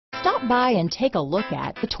Stop by and take a look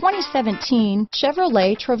at the 2017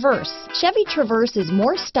 Chevrolet Traverse. Chevy Traverse is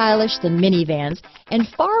more stylish than minivans and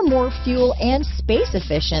far more fuel and space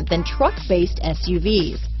efficient than truck-based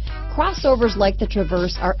SUVs. Crossovers like the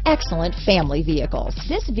Traverse are excellent family vehicles.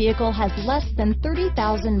 This vehicle has less than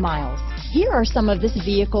 30,000 miles. Here are some of this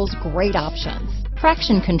vehicle's great options: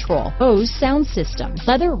 traction control, Bose sound system,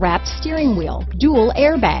 leather-wrapped steering wheel, dual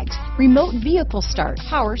airbags, remote vehicle start,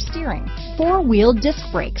 power steering, four-wheel disc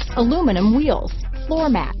brakes, aluminum wheels, floor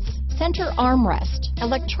mats, center armrest,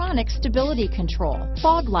 electronic stability control,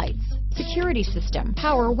 fog lights, security system,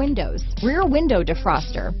 power windows, rear window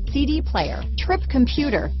defroster, CD player, trip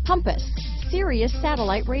computer, compass, Sirius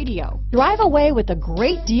satellite radio. Drive away with a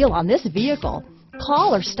great deal on this vehicle.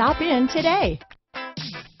 Call or stop in today.